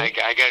 man. I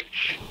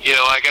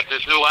got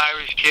this new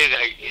Irish kid.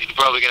 He's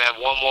probably gonna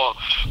have one more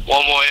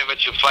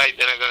amateur fight,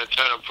 then I'm gonna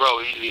turn him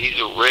pro. He's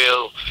a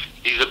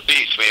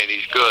beast, man.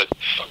 He's good.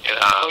 And then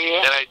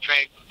I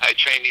train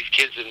these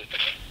kids in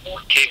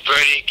Cape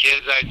Verdean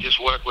kids. I just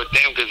work with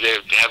them because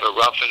they have it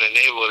rough in the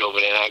neighborhood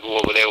over there. And I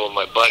go over there with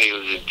my buddy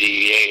who's a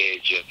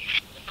DEA agent.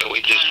 And we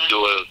just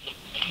do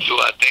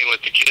our thing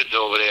with the kids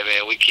over there,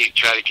 man. We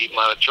try to keep them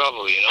out of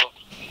trouble, Yeah.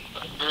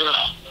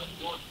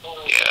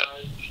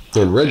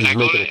 And Reggie's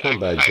making a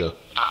comeback, Joe.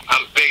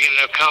 I'm big in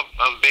the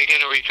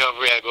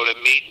recovery. I go to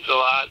meetings a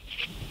lot.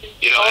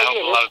 I help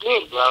a lot of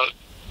people out.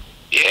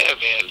 Yeah,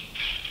 man.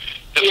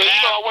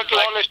 I went through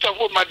all that stuff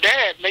with my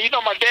dad. Man,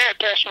 my dad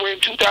passed away in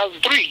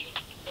 2003.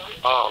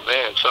 Oh,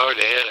 man, sorry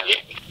to hear that.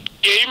 Yeah,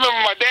 you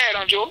remember my dad,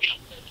 huh, Joe?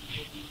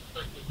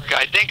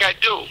 I think I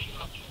do.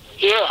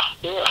 Yeah.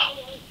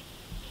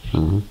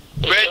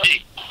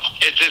 Reggie,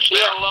 it's been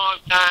a long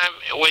time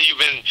when you've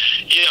been,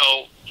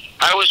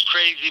 I was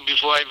crazy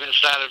before I even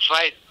started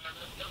fighting.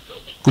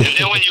 And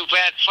then when you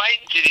add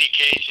fighting to the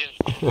occasion,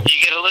 you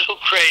get a little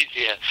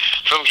crazier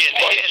from getting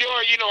hit.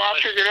 Sure, you know, I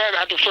figured that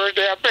out the first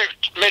day I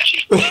met you.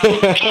 But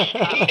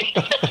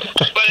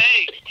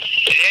hey,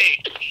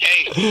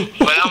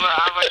 but I'm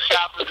a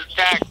sharp as a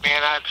tack,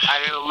 man. I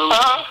didn't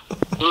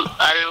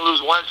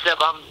lose one step.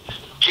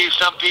 See,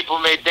 some people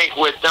may think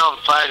we're dumb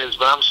fighters,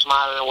 but I'm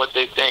smarter than what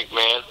they think,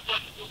 man.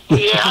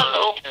 Yeah, I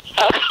know.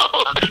 I'm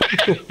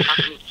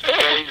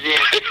crazy.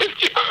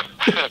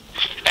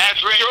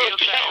 That's really I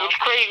was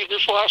crazy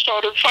before I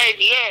started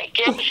fighting. Yeah,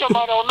 tell me something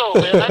I don't know,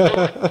 man.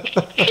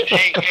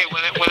 Hey,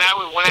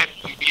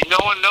 no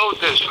one knows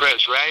this,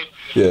 Chris, right?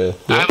 Yeah.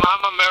 I'm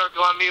a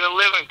miracle I'm even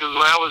living, because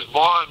when I was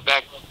born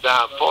back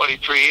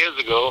 43 years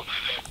ago,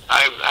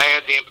 I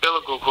had the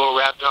umbilical cord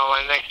wrapped on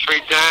my neck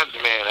 3 times,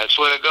 man. I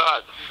swear to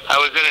God. I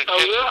was in a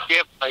intensive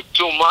care for like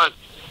 2 months.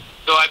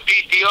 So I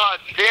beat the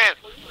odds then.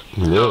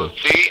 Yeah. So,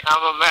 see,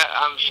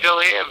 I'm still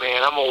here,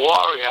 man. I'm a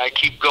warrior. I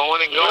keep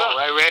going and going,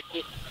 right,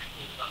 Reggie?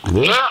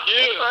 Yeah.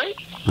 Right.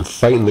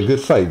 Fighting the good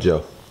fight,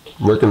 Joe.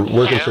 Working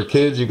for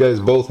kids. You guys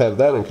both have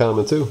that in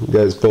common too. You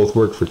guys both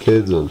work for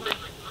kids, and Well,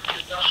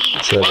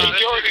 this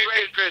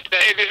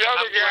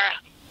other guy,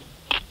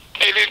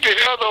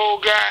 this other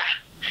old guy,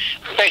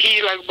 I think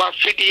he's like about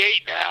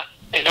 58 now.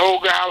 And the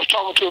old guy, I was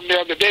talking to him the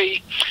other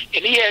day,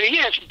 and he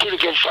had some pretty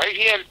good fights.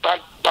 He had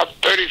about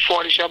 30,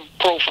 40 something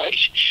pro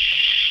fights.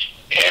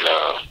 And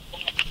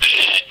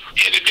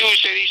the dude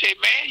said, he said,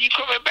 man, you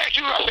coming back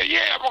too? I said,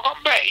 yeah, I'm gonna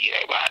come back. He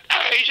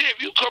said,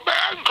 if you come back,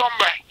 I can come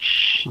back.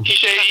 He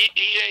said,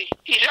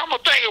 I'm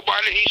gonna think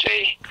about it. He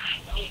said,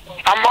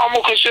 I'm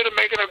gonna consider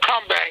making a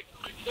comeback.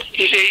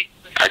 He said,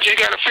 I just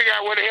gotta figure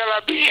out where the hell I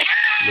be.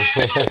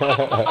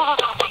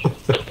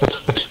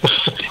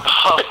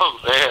 Oh,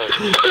 man.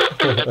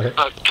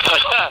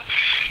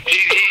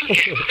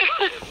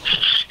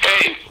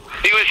 Hey,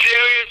 he was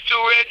serious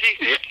too,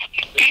 Reggie?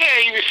 Yeah,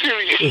 he was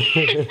serious.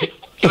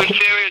 He was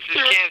serious as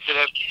cancer,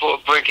 that poor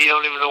prick. He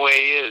don't even know where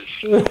he is.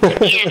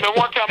 Yeah, but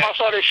one time I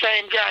saw the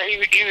same guy. He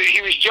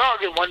was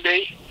jogging one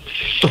day.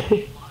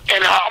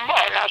 And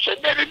I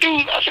said, man, the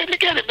dude, I said,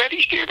 look at him, man.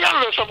 He still got a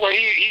little somewhere.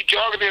 He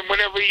jogging him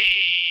whenever he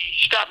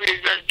stopped, he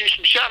like do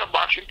some shadow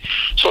boxing.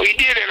 So he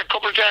did it a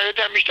couple of times. Every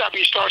time he stopped,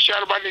 he started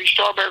shadow boxing, he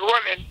started back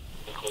running.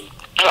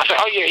 And I said,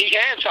 oh yeah, he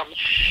had something.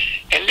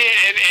 And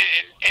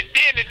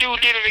then the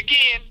dude did it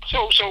again.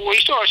 So he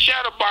started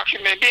shadow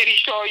boxing, and then he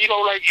started,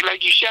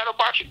 like you shadow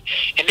boxing,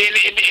 and then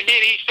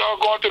he started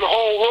going through the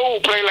whole role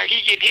play, like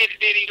he get hit, and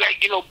then he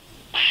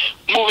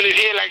moving his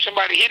head like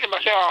somebody hit him.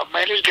 I said, oh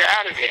man, this guy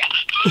out of there.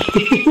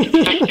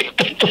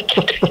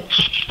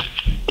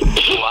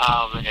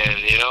 Wow, man.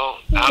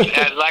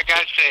 Like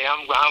I say,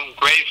 I'm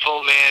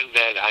grateful, man,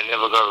 that I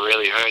never got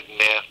really hurt in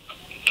there.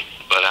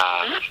 But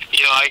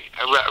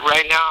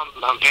right now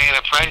I'm paying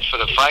a price for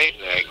the fight.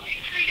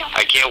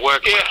 I can't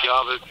work my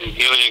job as a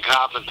union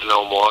carpenter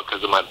no more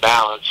because of my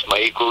balance. My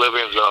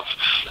equilibrium's off.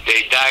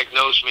 They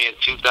diagnosed me in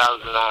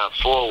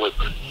 2004 with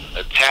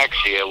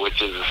ataxia,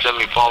 which is a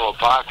semi-form of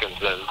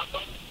Parkinson's.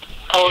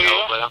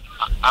 But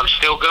I'm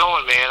still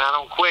going, man. I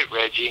don't quit,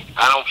 Reggie.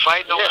 I don't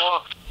fight no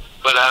more.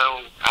 But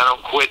I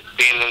don't quit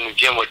being in the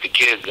gym with the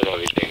kids and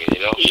everything,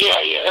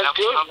 Yeah, that's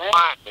good, I'm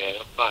fine, man.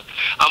 I'm fine.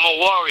 I'm a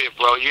warrior,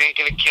 bro. You ain't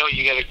gonna kill.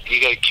 You gotta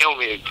kill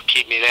me to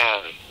keep me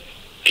down.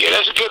 Yeah,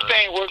 that's a good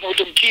thing working with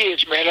them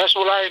kids, man. That's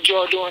what I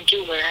enjoy doing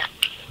too, man.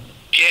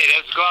 Yeah,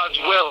 that's God's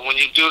will. When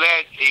you do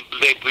that, He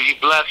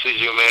blesses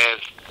you, man.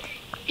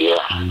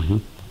 Yeah. Mm-hmm.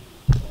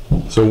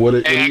 So what?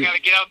 Hey, I gotta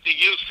get out to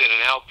Houston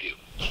and help you.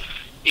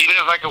 Even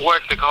if I could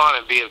work the corner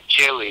and be a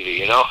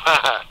cheerleader,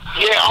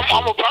 Yeah, I'm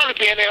gonna probably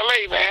be in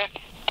LA, man.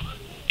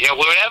 Yeah,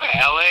 wherever,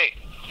 LA.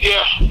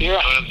 Yeah. You know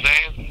what I'm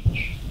saying?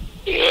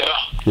 Yeah.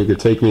 You could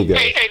take me, guys.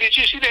 Hey, did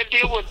you see that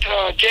deal with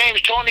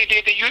James Toney?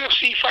 Did the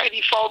UFC fight?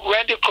 He fought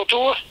Randy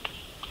Couture.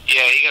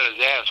 Yeah, he got his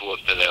ass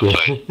whooped in that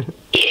fight.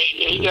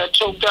 Yeah, he got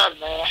choked out,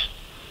 man.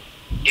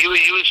 He was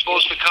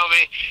supposed to come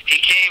in. He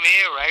came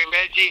here, right,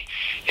 Reggie?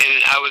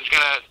 And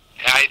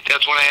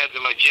that's when I had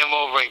my gym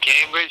over in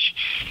Cambridge.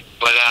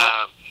 But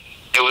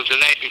it was the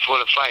night before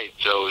the fight,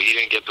 so he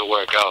didn't get to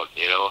work out,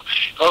 Oh,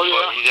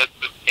 yeah.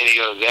 And he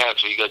got his ass,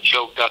 so he got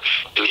choked out.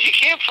 Dude, you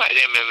can't fight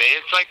MMA.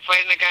 It's like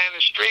fighting a guy in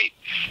the street.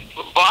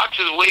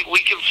 Boxers,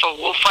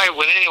 we'll fight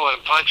with anyone,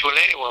 punch with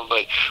anyone,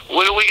 but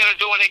what are we going to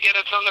do when they get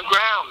us on the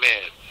ground,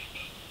 man?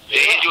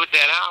 They hit you with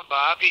that arm, but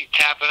I'll be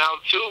tapping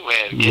out too,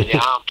 man, getting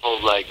your arm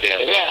pulled like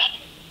that. Yeah.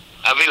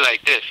 I'll be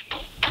like this.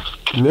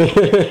 But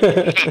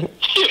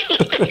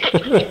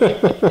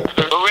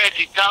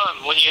Reggie, tell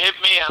him, when you hit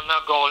me, I'm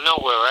not going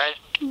nowhere, right?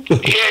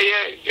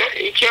 Yeah.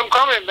 He kept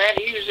coming, man.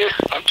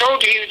 I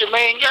told you he was the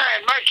main guy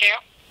in my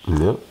camp.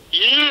 Yep.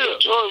 Yeah,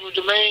 George was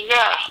the main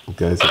guy. You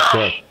guys are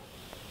tough.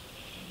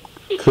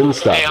 Couldn't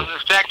stop Hey, I'm the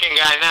second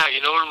guy now.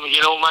 You know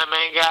who my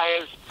main guy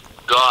is?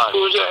 God.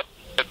 Who's that?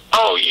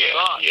 Oh, yeah.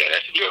 God. Yeah,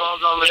 that's He good.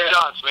 calls all the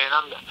shots, man.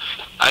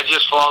 I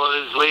just follow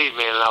his lead,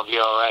 man, and I'll be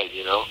all right,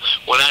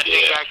 When I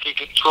think I can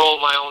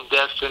control my own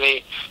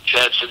destiny,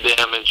 that's the day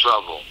I'm in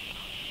trouble.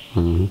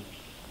 Mm-hmm.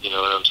 You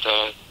know what I'm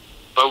saying?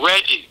 But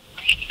Reggie,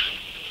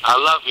 I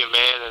love you,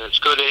 man, and it's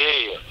good to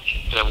hear you.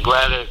 And I'm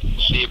glad to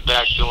see you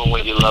back doing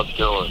what you love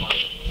doing.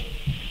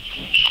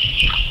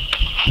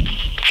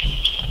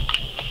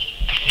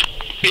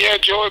 Yeah,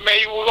 Joey, man,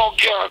 we're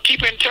gonna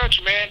keep in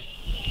touch, man.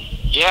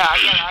 Yeah,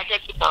 I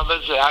got your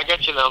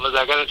numbers.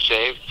 I got it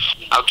saved.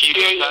 I'll keep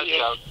in touch.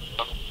 Yeah.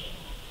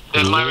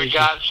 Send my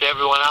regards to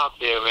everyone out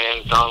there,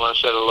 man. Tell them I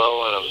said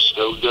hello, and I'm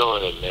still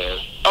doing it, man.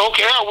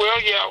 Okay, I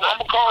will. Yeah, I'm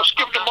gonna call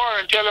Skip tomorrow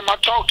and tell him I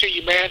talked to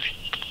you, man.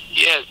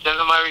 Yeah, send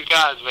them my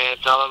regards, man.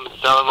 Tell them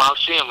I'll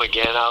see him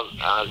again.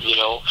 I'll you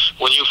know,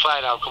 when you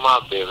fight, I'll come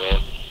out there,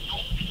 man.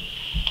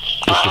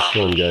 This is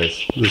fun,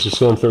 guys. This is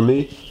fun for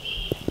me.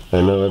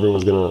 I know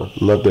everyone's gonna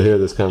love to hear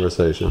this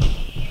conversation.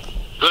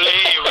 Good to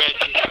hear you,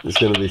 Reggie. It's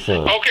gonna be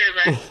fun. Okay,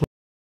 man.